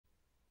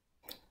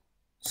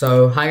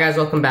So hi guys,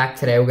 welcome back.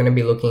 Today we're going to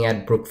be looking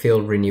at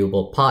Brookfield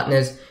Renewable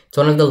Partners. It's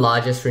one of the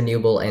largest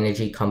renewable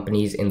energy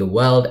companies in the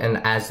world,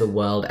 and as the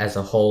world as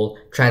a whole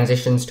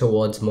transitions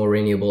towards more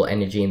renewable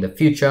energy in the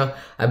future,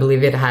 I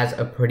believe it has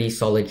a pretty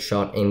solid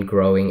shot in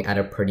growing at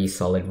a pretty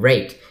solid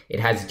rate. It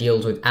has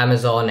deals with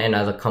Amazon and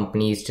other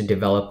companies to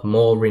develop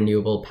more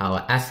renewable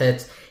power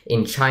assets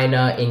in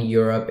China, in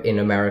Europe, in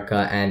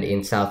America, and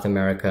in South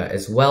America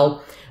as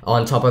well.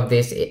 On top of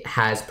this, it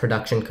has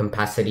production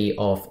capacity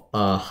of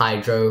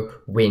hydro,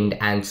 wind,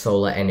 and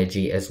solar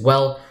energy as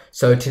well.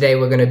 So today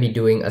we're going to be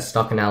doing a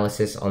stock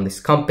analysis on this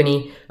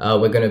company.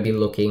 We're going to be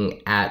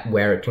looking at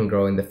where it can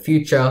grow in the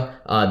future,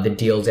 the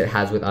deals it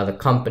has with other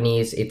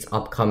companies, its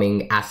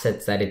upcoming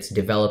assets that it's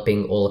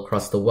developing all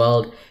across the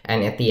world.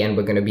 And at the end,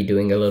 we're going to be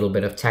doing a little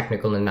bit of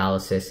technical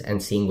analysis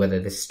and seeing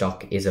whether this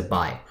stock is a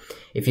buy.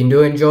 If you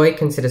do enjoy,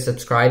 consider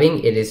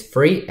subscribing. It is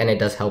free and it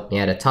does help me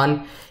out a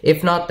ton.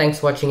 If not, thanks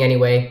for watching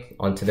anyway.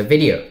 On to the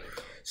video.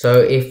 So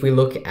if we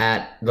look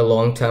at the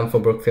long term for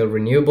Brookfield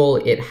Renewable,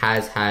 it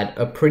has had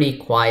a pretty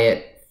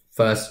quiet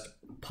first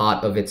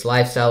part of its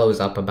lifestyle. It was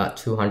up about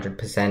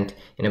 200%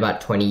 in about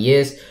 20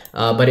 years,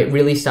 but it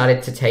really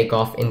started to take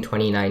off in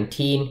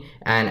 2019,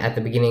 and at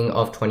the beginning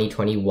of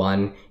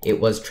 2021 it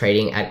was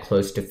trading at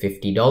close to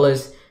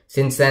 $50.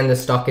 Since then, the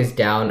stock is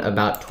down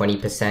about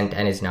 20%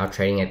 and is now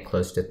trading at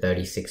close to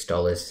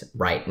 $36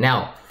 right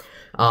now.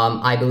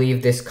 I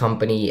believe this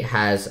company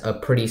has a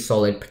pretty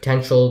solid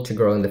potential to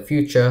grow in the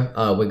future.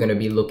 We're going to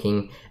be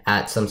looking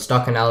at some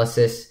stock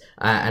analysis,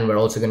 and we're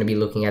also going to be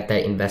looking at their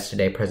Investor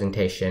Day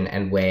presentation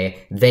and where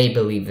they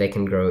believe they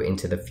can grow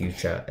into the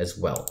future as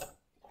well.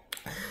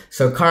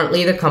 So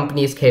currently the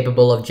company is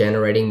capable of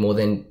generating more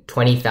than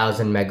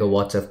 20,000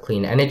 megawatts of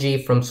clean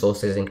energy from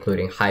sources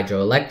including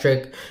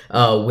hydroelectric,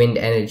 wind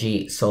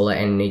energy, solar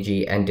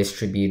energy, and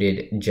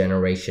distributed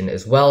generation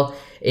as well.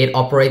 It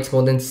operates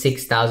more than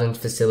 6,000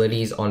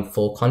 facilities on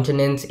 4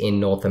 continents in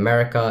North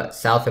America,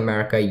 South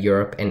America,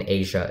 Europe, and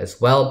Asia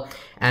as well.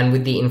 And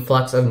with the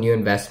influx of new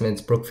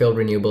investments, Brookfield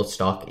Renewable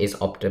stock is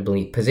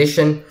optimally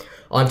positioned.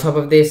 On top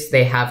of this,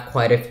 they have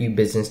quite a few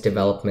business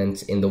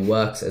developments in the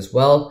works as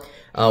well.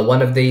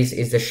 One of these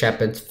is the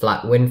Shepherd's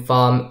Flat Wind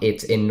Farm.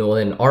 It's in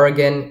Northern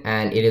Oregon,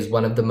 and it is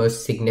one of the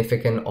most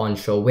significant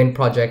onshore wind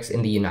projects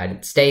in the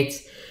United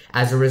States.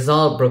 As a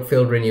result,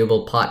 Brookfield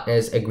Renewable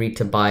Partners agreed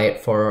to buy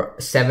it for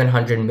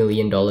 $700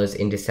 million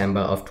in December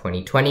of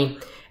 2020.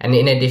 And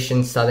in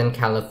addition, Southern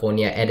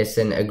California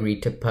Edison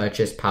agreed to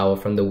purchase power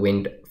from the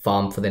wind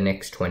farm for the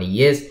next 20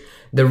 years.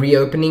 The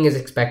reopening is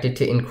expected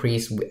to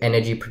increase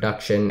energy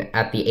production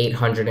at the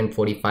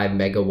 845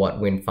 megawatt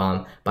wind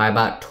farm by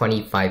about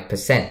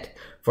 25%.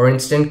 For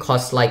instance,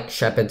 costs like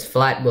Shepherd's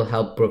Flat will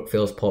help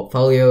Brookfield's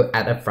portfolio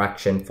at a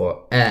fraction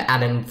for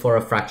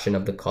a fraction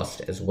of the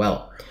cost as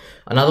well.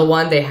 Another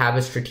one, they have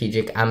a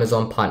strategic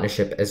Amazon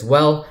partnership as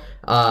well.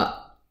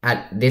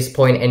 At this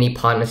point, any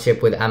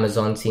partnership with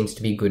Amazon seems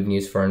to be good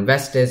news for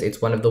investors. It's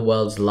one of the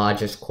world's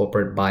largest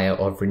corporate buyer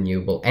of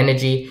renewable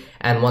energy.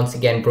 And once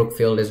again,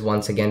 Brookfield is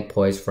once again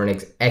poised for an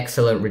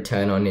excellent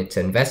return on its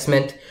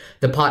investment.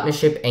 The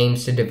partnership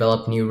aims to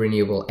develop new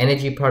renewable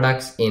energy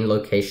products in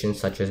locations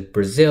such as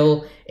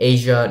Brazil,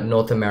 Asia,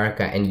 North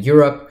America, and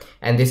Europe.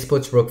 And this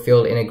puts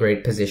Brookfield in a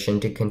great position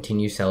to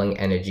continue selling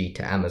energy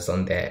to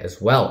Amazon there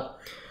as well.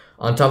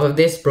 On top of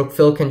this,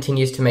 Brookfield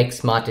continues to make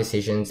smart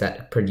decisions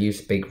that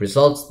produce big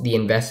results. The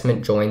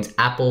investment joins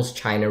Apple's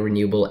China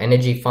Renewable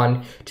Energy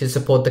Fund to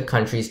support the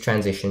country's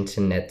transition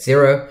to net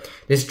zero.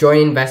 This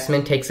joint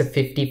investment takes a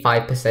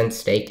 55%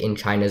 stake in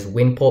China's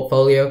wind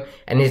portfolio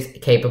and is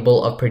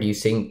capable of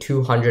producing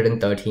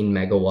 213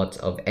 megawatts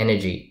of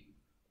energy.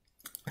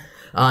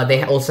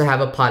 They also have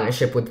a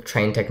partnership with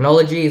Train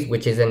Technologies,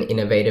 which is an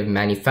innovative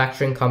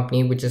manufacturing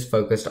company which is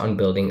focused on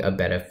building a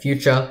better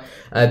future.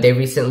 They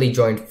recently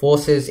joined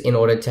forces in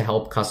order to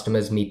help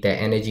customers meet their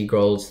energy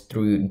goals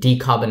through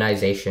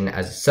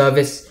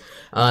decarbonization-as-a-service.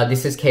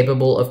 This is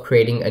capable of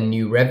creating a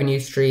new revenue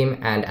stream,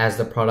 and as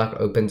the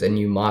product opens a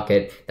new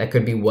market that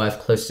could be worth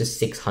close to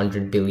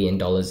 $600 billion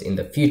in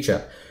the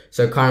future.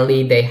 So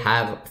currently they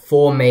have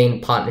 4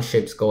 main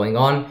partnerships going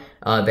on.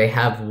 They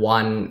have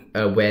one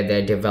where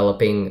they're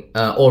developing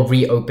or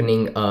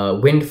reopening a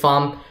wind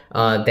farm.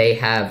 They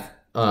have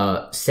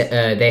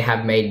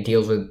made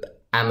deals with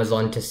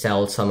Amazon to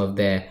sell some of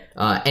their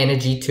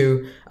energy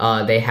to.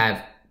 They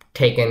have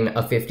taken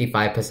a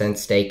 55%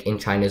 stake in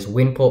China's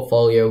wind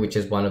portfolio, which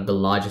is one of the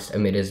largest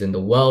emitters in the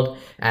world,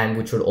 and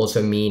which would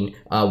also mean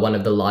one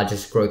of the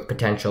largest growth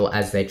potential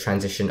as they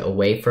transition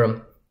away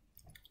from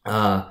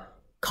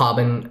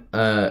carbon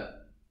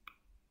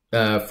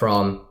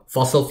from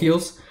fossil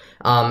fuels.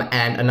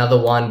 And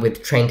another one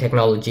with Train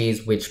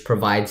Technologies, which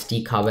provides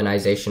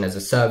decarbonization as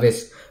a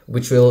service,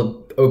 which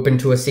will open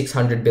to a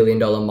 $600 billion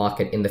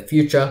market in the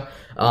future,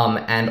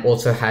 and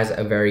also has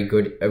a very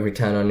good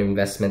return on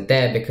investment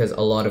there, because a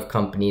lot of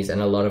companies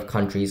and a lot of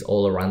countries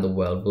all around the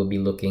world will be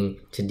looking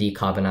to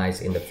decarbonize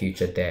in the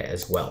future there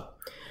as well.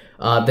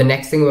 The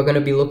next thing we're going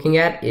to be looking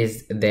at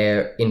is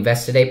their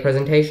Investor Day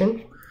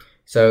presentation.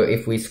 So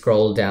if we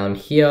scroll down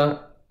here,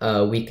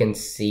 we can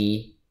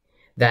see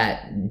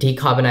that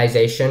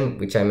decarbonization,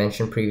 which I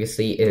mentioned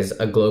previously, is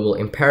a global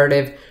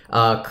imperative.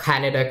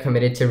 Canada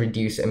committed to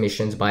reduce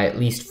emissions by at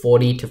least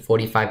 40 to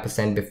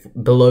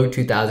 45% below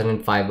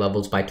 2005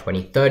 levels by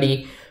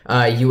 2030.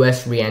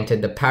 US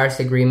re-entered the Paris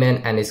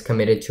Agreement and is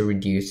committed to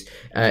reduce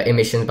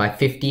emissions by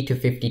 50 to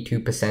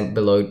 52%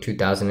 below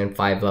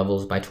 2005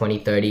 levels by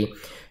 2030.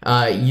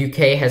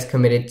 UK has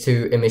committed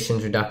to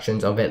emissions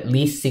reductions of at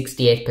least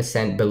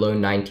 68% below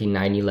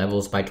 1990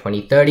 levels by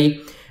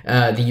 2030.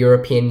 The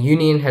European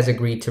Union has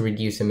agreed to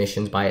reduce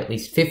emissions by at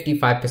least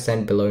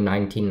 55% below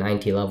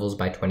 1990 levels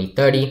by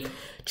 2030.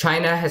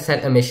 China has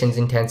set emissions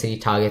intensity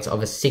targets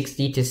of a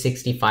 60 to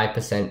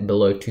 65%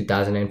 below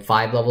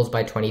 2005 levels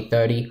by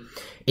 2030.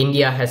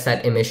 India has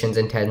set emissions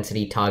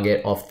intensity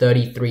target of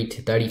 33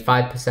 to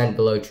 35%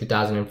 below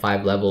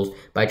 2005 levels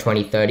by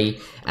 2030.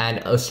 And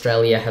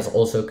Australia has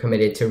also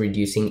committed to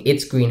reducing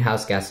its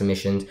greenhouse gas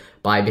emissions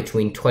by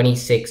between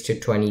 26 to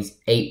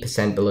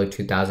 28% below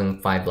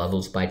 2005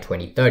 levels by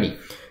 2030.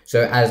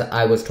 So as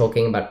I was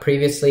talking about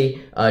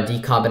previously,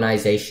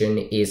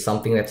 decarbonization is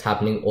something that's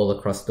happening all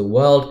across the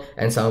world,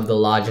 and some of the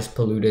largest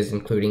polluters,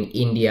 including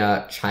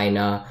India,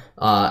 China,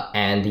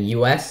 and the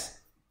US,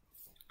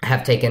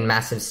 have taken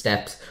massive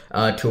steps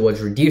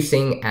towards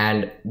reducing,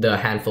 and the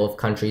handful of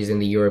countries in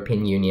the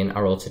European Union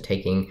are also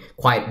taking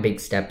quite big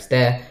steps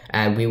there,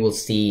 and we will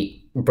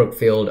see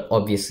Brookfield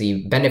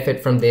obviously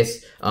benefit from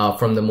this,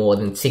 from the more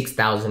than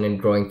 6,000 and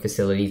growing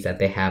facilities that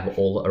they have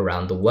all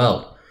around the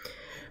world.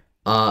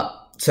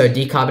 So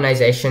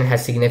decarbonization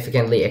has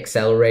significantly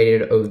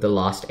accelerated over the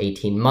last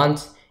 18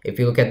 months. If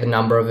you look at the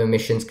number of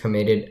emissions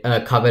covered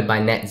by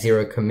net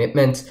zero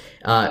commitments,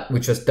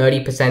 which was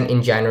 30%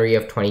 in January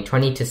of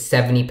 2020 to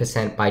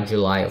 70% by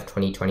July of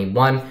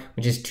 2021,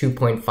 which is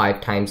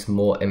 2.5 times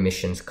more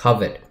emissions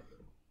covered.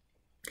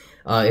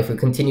 If we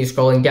continue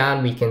scrolling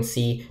down, we can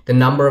see the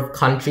number of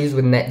countries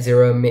with net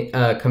zero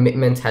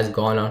commitments has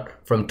gone on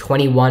from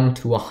 21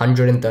 to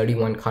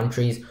 131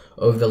 countries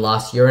over the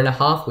last year and a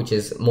half, which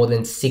is more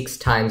than 6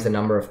 times the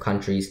number of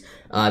countries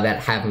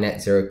that have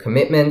net zero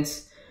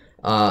commitments.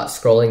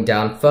 Scrolling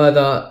down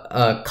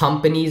further,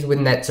 companies with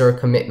net zero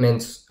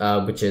commitments,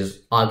 which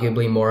is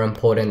arguably more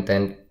important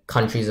than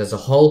countries as a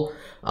whole,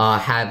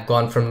 have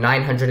gone from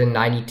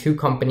 992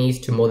 companies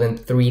to more than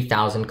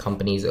 3,000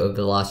 companies over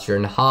the last year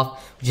and a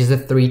half, which is a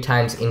 3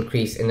 times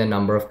increase in the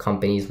number of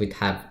companies which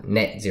have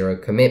net zero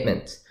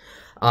commitments.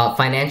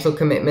 Financial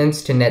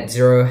commitments to net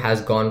zero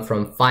has gone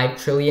from 5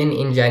 trillion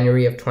in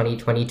January of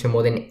 2020 to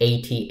more than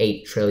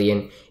 88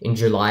 trillion in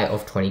July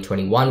of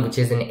 2021, which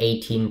is an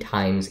 18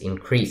 times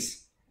increase.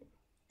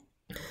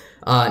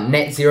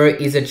 Net zero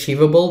is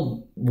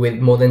achievable with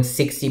more than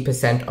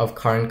 60% of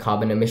current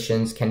carbon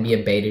emissions can be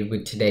abated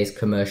with today's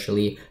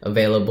commercially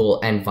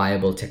available and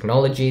viable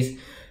technologies.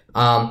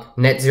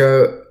 Net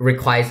zero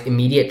requires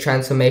immediate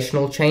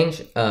transformational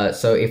change.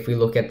 So if we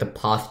look at the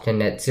path to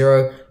net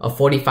zero, a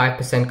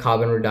 45%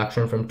 carbon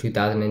reduction from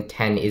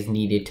 2010 is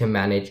needed to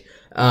manage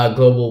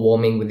global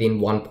warming within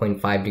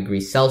 1.5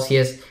 degrees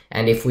Celsius.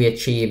 And if we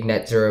achieve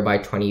net zero by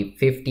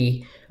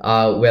 2050,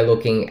 we're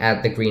looking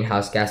at the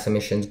greenhouse gas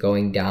emissions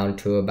going down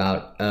to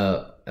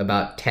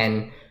about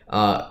 10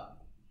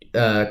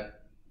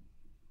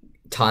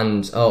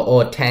 tons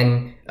or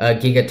 10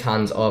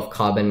 gigatons of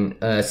carbon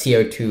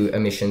CO2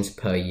 emissions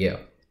per year.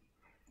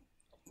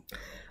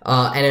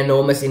 An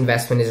enormous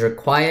investment is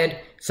required.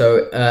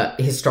 So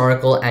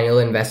historical annual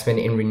investment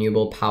in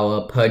renewable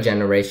power per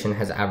generation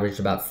has averaged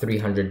about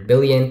 300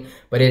 billion,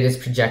 but it is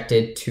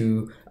projected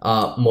to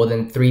more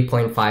than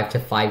 3.5 to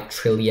 5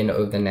 trillion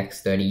over the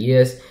next 30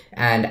 years.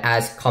 And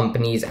as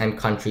companies and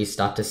countries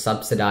start to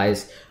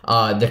subsidize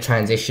the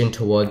transition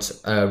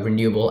towards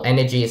renewable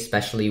energy,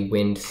 especially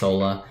wind,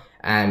 solar,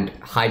 and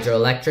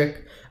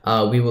hydroelectric,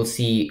 we will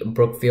see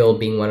Brookfield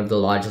being one of the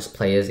largest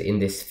players in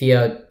this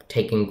sphere,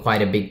 taking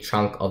quite a big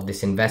chunk of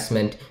this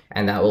investment,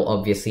 and that will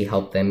obviously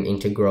help them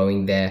into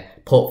growing their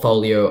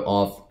portfolio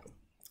of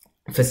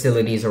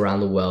facilities around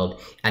the world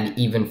at an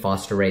even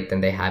faster rate than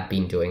they have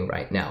been doing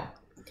right now.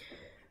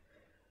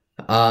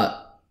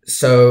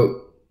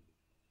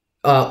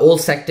 All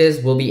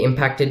sectors will be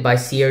impacted by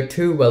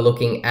CO2. We're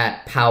looking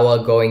at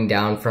power going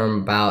down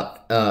from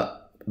about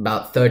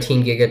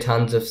 13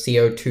 gigatons of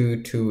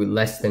CO2 to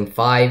less than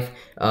 5.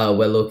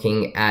 We're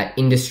looking at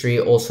industry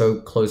also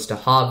close to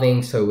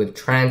halving. So with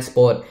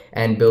transport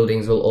and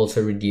buildings will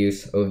also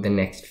reduce over the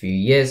next few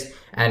years.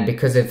 And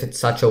because if it's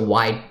such a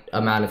wide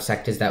amount of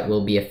sectors that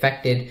will be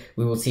affected,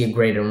 we will see a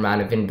greater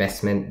amount of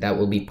investment that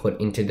will be put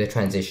into the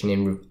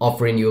transition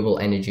of renewable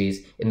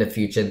energies in the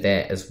future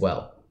there as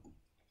well.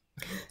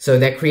 So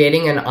they're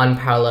creating an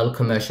unparalleled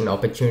commercial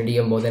opportunity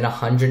of more than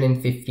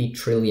 $150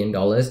 trillion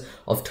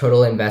of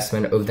total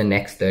investment over the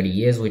next 30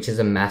 years, which is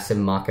a massive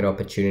market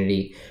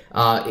opportunity.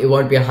 It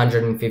won't be a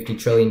 $150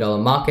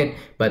 trillion market,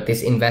 but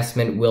this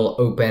investment will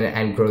open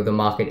and grow the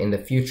market in the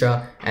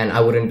future. And I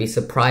wouldn't be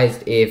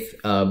surprised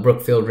if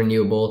Brookfield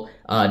Renewable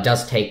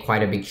does take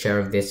quite a big share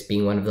of this,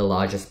 being one of the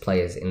largest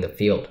players in the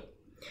field.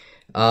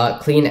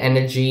 Clean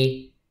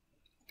energy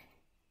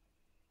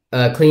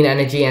Clean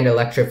energy and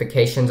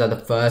electrifications are the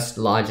first,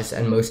 largest,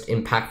 and most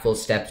impactful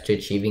steps to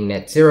achieving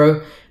net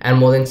zero, and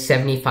more than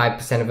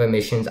 75% of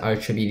emissions are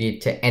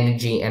attributed to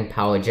energy and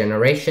power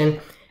generation.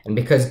 And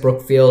because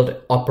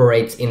Brookfield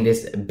operates in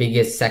this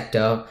biggest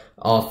sector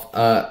of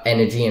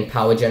energy and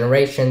power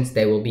generations,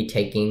 they will be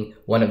taking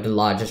one of the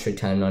largest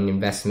return on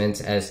investments,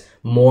 as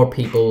more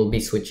people will be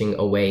switching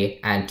away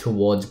and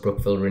towards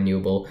Brookfield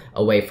Renewable,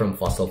 away from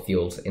fossil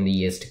fuels in the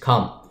years to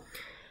come.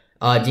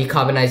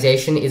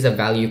 Decarbonization is a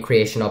value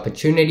creation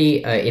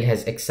opportunity. It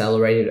has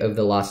accelerated over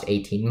the last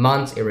 18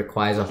 months. It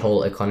requires a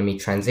whole economy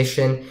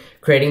transition,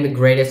 creating the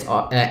greatest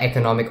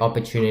economic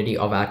opportunity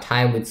of our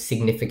time with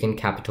significant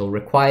capital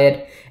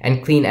required.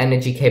 And clean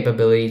energy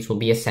capabilities will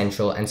be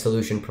essential, and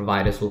solution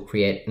providers will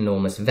create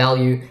enormous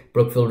value,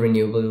 Brookfield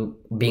Renewable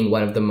being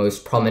one of the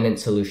most prominent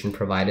solution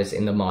providers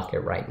in the market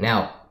right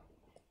now.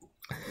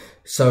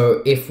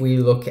 So if we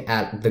look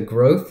at the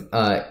growth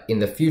in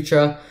the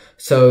future,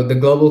 so the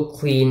global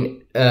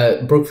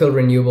Brookfield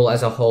Renewable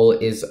as a whole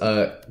is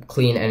a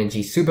clean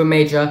energy super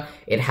major.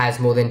 It has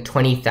more than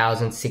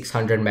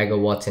 20,600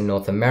 megawatts in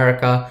North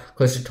America,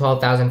 close to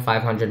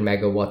 12,500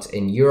 megawatts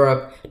in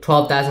Europe,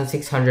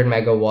 12,600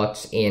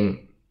 megawatts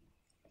in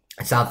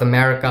South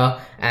America,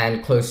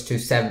 and close to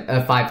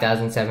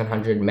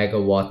 5,700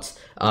 megawatts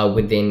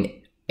within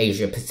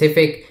Asia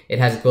Pacific. It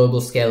has global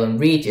scale and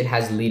reach. It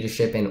has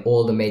leadership in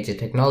all the major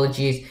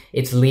technologies.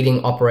 It's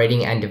leading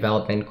operating and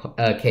development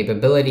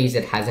capabilities.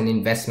 It has an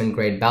investment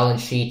grade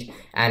balance sheet,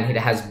 and it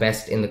has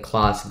best in the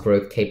class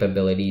growth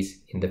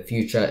capabilities in the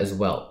future as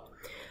well.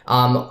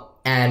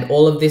 And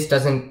all of this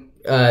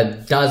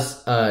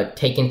does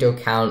take into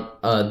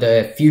account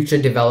the future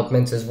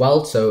developments as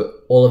well. So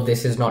all of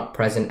this is not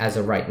present as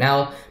of right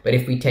now, but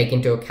if we take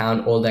into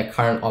account all their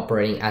current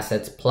operating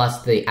assets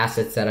plus the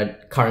assets that are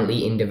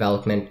currently in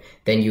development,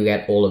 then you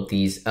get all of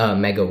these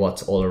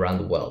megawatts all around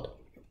the world.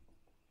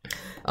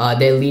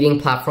 They're leading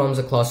platforms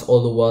across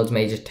all the world's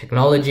major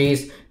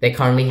technologies. They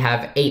currently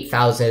have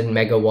 8,000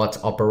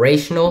 megawatts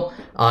operational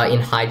in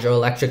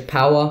hydroelectric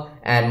power,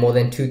 and more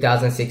than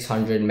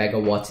 2,600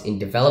 megawatts in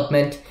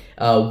development.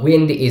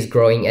 Wind is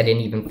growing at an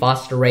even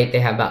faster rate. They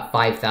have about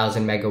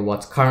 5,000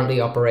 megawatts currently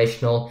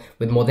operational,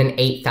 with more than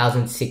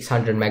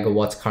 8,600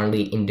 megawatts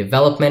currently in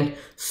development.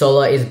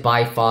 Solar is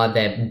by far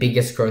their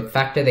biggest growth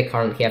factor. They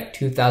currently have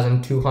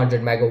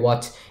 2,200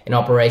 megawatts in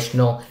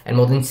operational and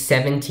more than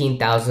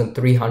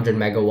 17,300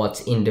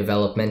 megawatts in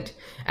development.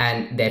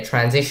 And their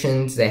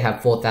transitions, they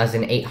have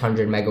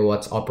 4,800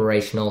 megawatts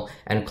operational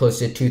and close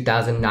to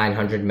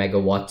 2,900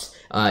 megawatts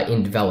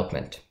in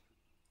development.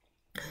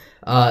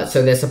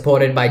 So they're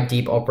supported by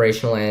deep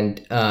operational and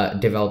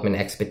development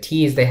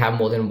expertise. They have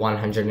more than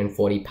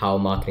 140 power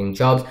marketing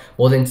jobs,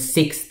 more than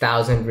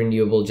 6,000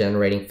 renewable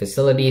generating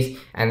facilities,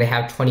 and they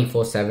have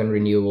 24/7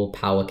 renewable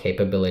power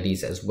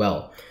capabilities as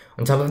well.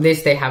 On top of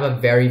this, they have a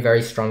very,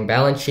 very strong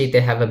balance sheet. They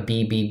have a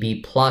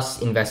BBB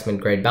plus investment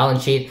grade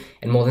balance sheet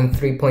and more than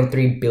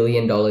 $3.3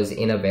 billion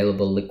in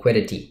available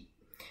liquidity.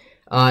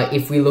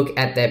 If we look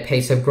at their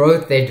pace of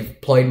growth, they've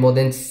deployed more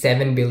than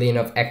 $7 billion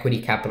of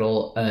equity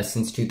capital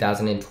since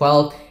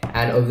 2012,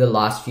 and over the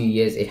last few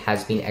years, it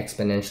has been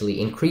exponentially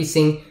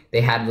increasing.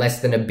 They had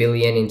less than $1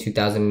 billion in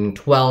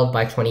 2012.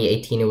 By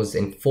 2018, it was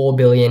in $4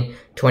 billion.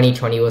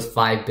 2020 was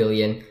 $5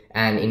 billion,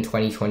 and in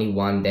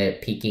 2021, they're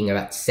peaking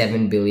about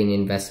 $7 billion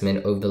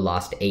investment over the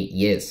last 8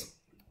 years.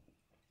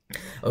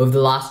 Over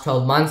the last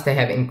 12 months, they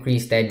have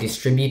increased their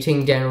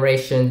distributing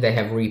generation, they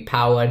have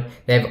repowered,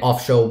 they have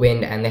offshore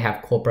wind, and they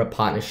have corporate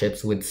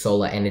partnerships with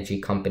solar energy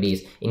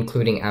companies,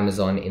 including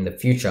Amazon in the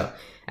future.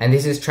 And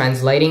this is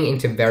translating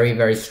into very,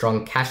 very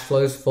strong cash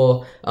flows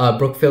for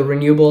Brookfield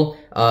Renewable.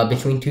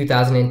 Between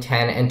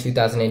 2010 and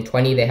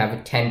 2020, they have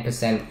a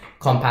 10%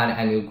 compound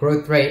annual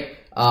growth rate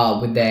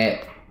with their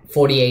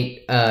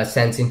 48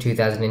 cents in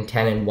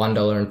 2010 and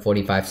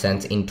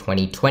 $1.45 in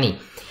 2020.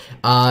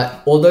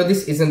 Although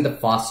this isn't the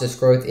fastest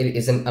growth, it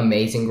isn't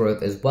amazing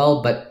growth as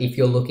well. But if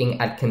you're looking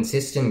at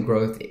consistent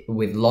growth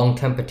with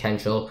long-term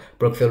potential,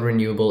 Brookfield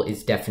Renewable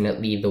is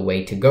definitely the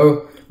way to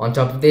go. On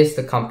top of this,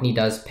 the company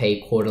does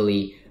pay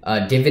quarterly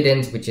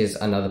dividends, which is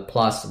another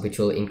plus, which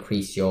will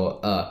increase your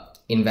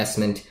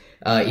investment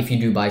if you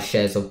do buy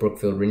shares of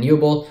Brookfield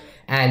Renewable.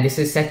 And this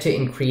is set to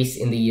increase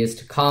in the years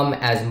to come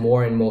as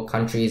more and more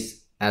countries,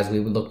 as we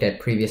looked at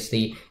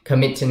previously,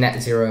 commit to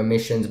net zero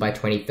emissions by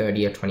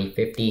 2030 or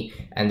 2050,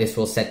 and this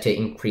will set to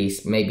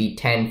increase maybe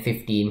 10,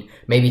 15,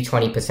 maybe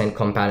 20%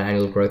 compound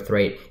annual growth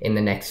rate in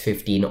the next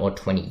 15 or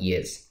 20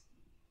 years.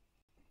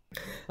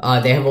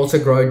 They have also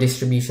grown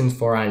distributions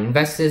for our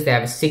investors. They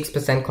have a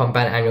 6%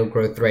 compound annual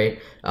growth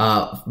rate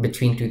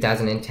between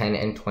 2010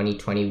 and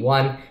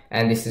 2021,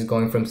 and this is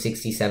going from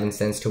 67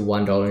 cents to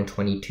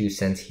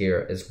 $1.22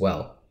 here as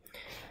well.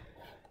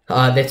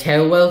 The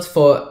tailwinds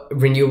for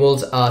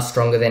renewables are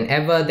stronger than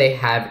ever. They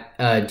have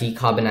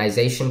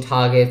decarbonization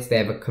targets, they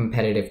have a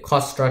competitive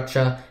cost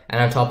structure,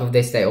 and on top of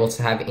this, they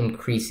also have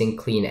increasing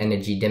clean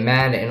energy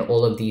demand, and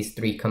all of these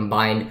three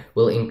combined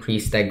will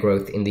increase their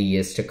growth in the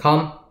years to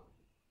come.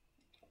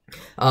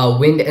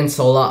 Wind and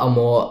solar are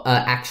more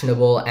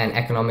actionable, and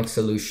economic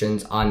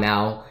solutions are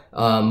now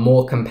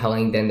more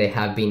compelling than they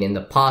have been in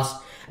the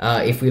past.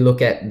 If we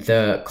look at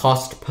the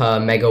cost per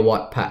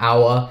megawatt per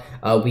hour,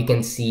 we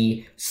can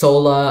see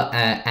solar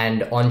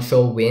and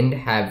onshore wind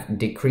have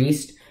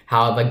decreased.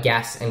 However,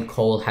 gas and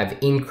coal have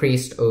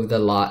increased over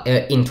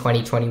the in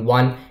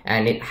 2021,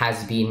 and it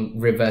has been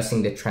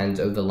reversing the trends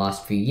over the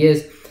last few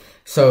years.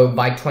 So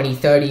by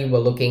 2030, we're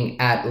looking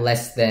at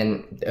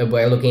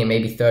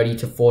maybe 30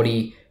 to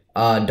 40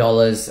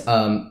 dollars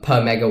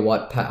per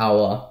megawatt per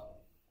hour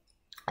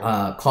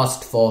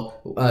cost for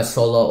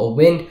solar or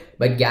wind,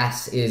 but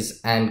gas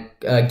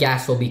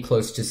will be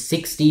close to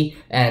 60,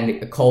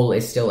 and coal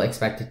is still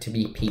expected to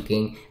be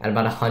peaking at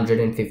about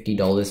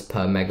 $150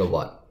 per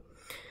megawatt.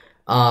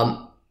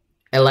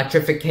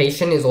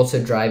 Electrification is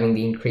also driving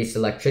the increased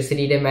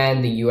electricity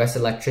demand. The US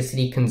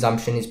electricity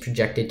consumption is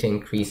projected to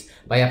increase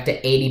by up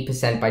to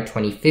 80% by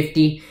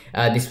 2050.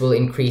 This will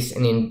increase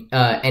an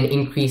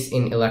increase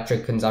in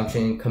electric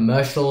consumption in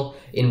commercial,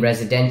 in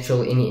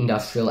residential, in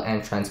industrial,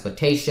 and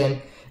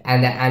transportation.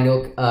 And the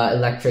annual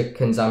electric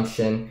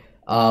consumption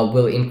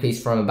will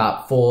increase from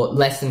about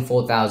less than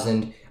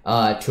 4,000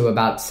 to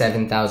about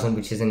 7,000,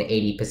 which is an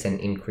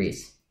 80%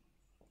 increase.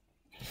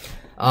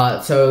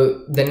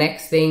 So the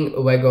next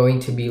thing we're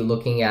going to be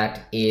looking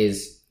at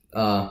is,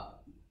 we're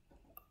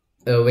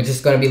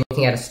just going to be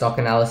looking at a stock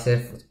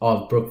analysis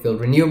of Brookfield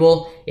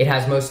Renewable. It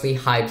has mostly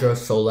hydro,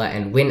 solar,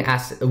 and wind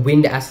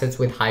assets,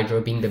 with hydro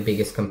being the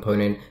biggest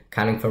component,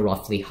 accounting for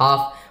roughly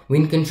half.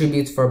 Wind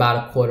contributes for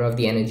about a quarter of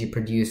the energy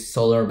produced,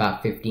 solar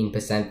about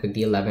 15%, with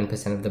the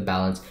 11% of the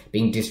balance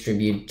being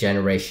distributed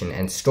generation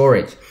and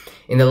storage.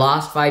 In the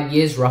last 5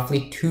 years,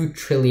 roughly $2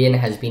 trillion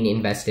has been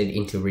invested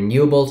into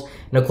renewables,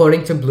 and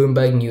according to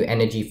Bloomberg New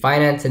Energy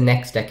Finance, the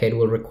next decade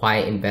will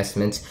require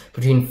investments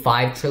between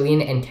 $5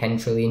 trillion and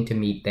 $10 trillion to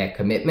meet their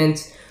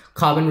commitments.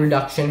 Carbon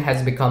reduction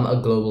has become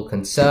a global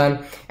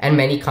concern, and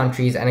many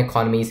countries and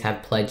economies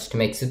have pledged to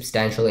make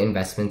substantial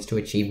investments to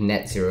achieve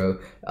net zero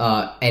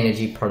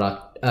energy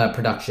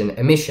production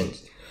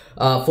emissions.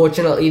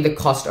 Fortunately, the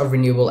cost of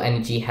renewable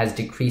energy has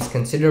decreased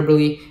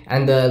considerably,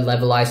 and the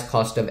levelized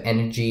cost of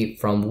energy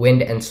from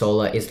wind and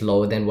solar is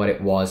lower than what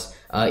it was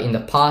in the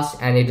past,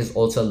 and it is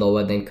also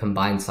lower than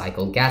combined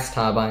cycle gas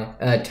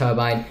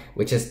turbine,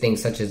 which is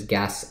things such as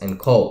gas and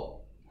coal.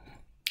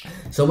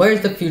 So where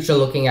is the future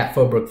looking at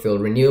for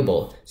Brookfield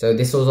Renewable? So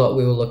this was what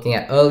we were looking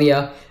at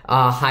earlier.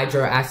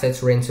 Hydro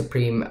assets reign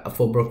supreme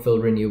for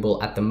Brookfield Renewable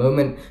at the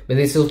moment, but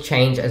this will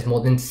change as more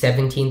than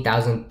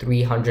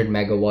 17,300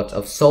 megawatts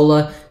of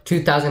solar,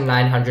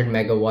 2,900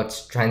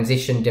 megawatts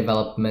transition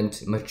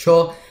development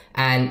mature,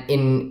 and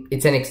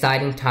it's an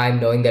exciting time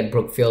knowing that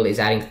Brookfield is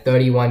adding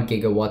 31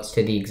 gigawatts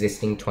to the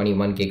existing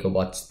 21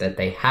 gigawatts that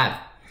they have.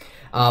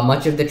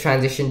 Much of the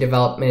transition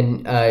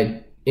development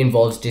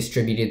involves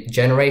distributed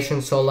generation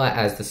solar,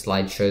 as the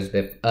slide shows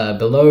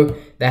below.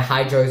 Their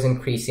hydro is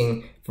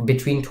increasing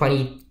between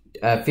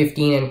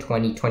 2015 and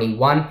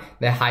 2021.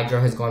 Their hydro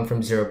has gone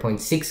from 0.6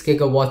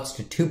 gigawatts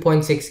to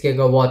 2.6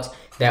 gigawatts.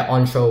 Their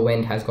onshore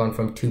wind has gone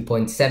from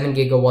 2.7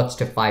 gigawatts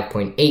to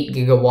 5.8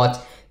 gigawatts.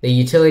 The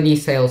utility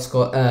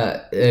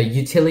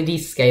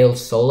scale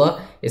solar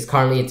is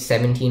currently at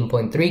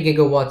 17.3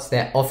 gigawatts.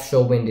 Their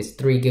offshore wind is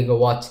 3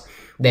 gigawatts.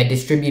 Their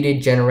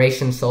distributed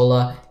generation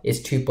solar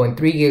is 2.3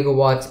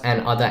 gigawatts,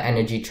 and other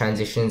energy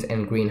transitions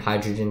and green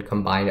hydrogen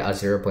combined are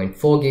 0.4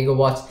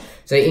 gigawatts.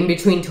 So in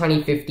between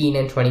 2015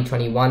 and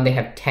 2021, they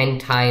have 10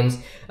 times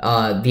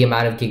the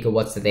amount of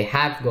gigawatts that they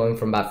have, going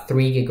from about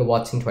 3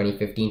 gigawatts in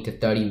 2015 to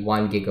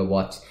 31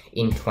 gigawatts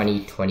in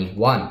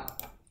 2021.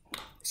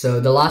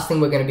 So the last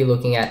thing we're going to be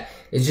looking at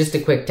is just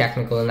a quick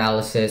technical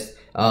analysis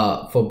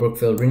for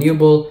Brookfield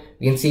Renewable.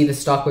 You can see the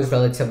stock was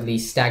relatively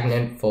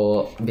stagnant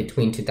for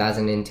between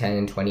 2010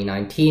 and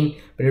 2019,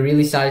 but it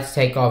really started to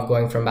take off,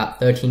 going from about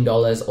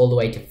 $13 all the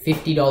way to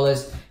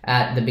 $50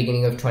 at the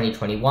beginning of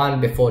 2021,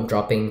 before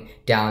dropping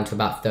down to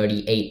about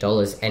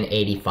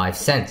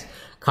 $38.85.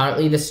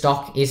 Currently, the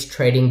stock is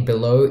trading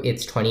below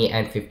its 20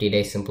 and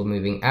 50-day simple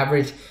moving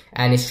average,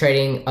 and is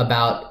trading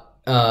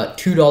about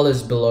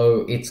 $2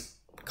 below its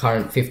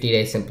current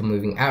 50-day simple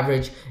moving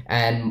average,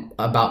 and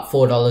about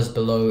 $4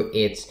 below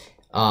its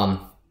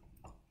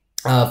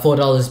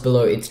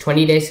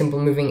 $20-day simple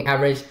moving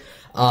average,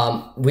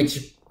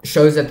 which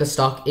shows that the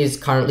stock is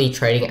currently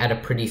trading at a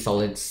pretty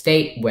solid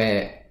state,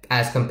 where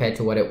as compared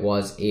to what it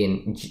was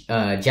in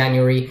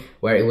January,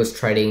 where it was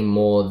trading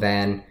more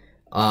than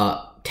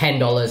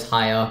 $10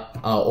 higher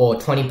or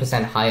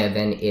 20% higher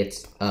than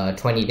its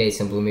 20-day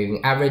simple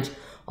moving average.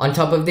 On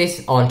top of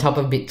this, on top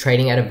of it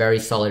trading at a very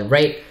solid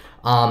rate,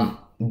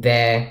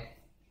 their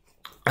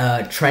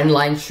trend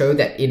lines show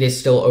that it is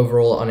still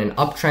overall on an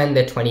uptrend.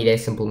 Their 20-day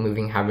simple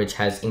moving average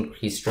has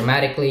increased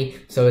dramatically,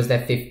 so as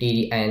their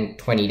 50 and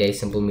 20-day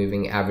simple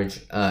moving average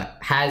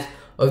has.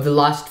 Over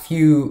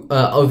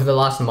the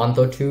last month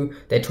or two,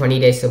 their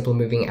 20-day simple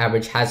moving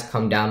average has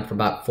come down from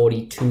about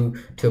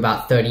 $42 to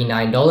about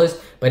 $39,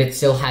 but it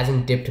still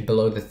hasn't dipped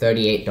below the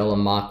 $38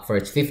 mark for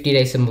its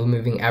 50-day simple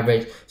moving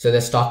average. So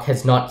the stock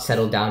has not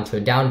settled down to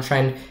a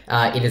downtrend.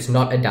 It is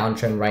not a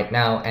downtrend right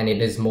now, and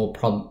it is more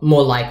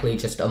likely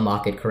just a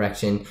market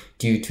correction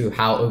due to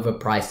how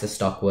overpriced the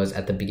stock was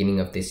at the beginning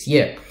of this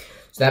year.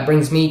 So that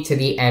brings me to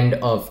the end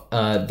of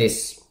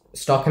this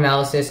stock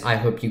analysis. I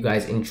hope you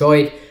guys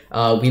enjoyed.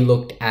 We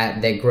looked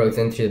at their growth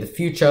into the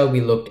future.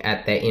 We looked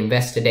at their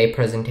investor day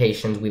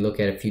presentations. We looked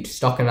at a future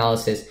stock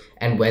analysis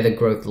and where the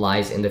growth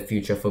lies in the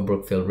future for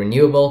Brookfield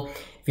Renewable.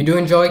 If you do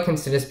enjoy,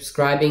 consider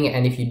subscribing.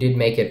 And if you did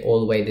make it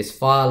all the way this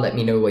far, let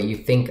me know what you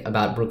think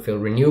about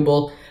Brookfield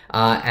Renewable.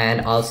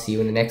 And I'll see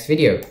you in the next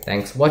video.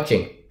 Thanks for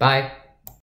watching. Bye.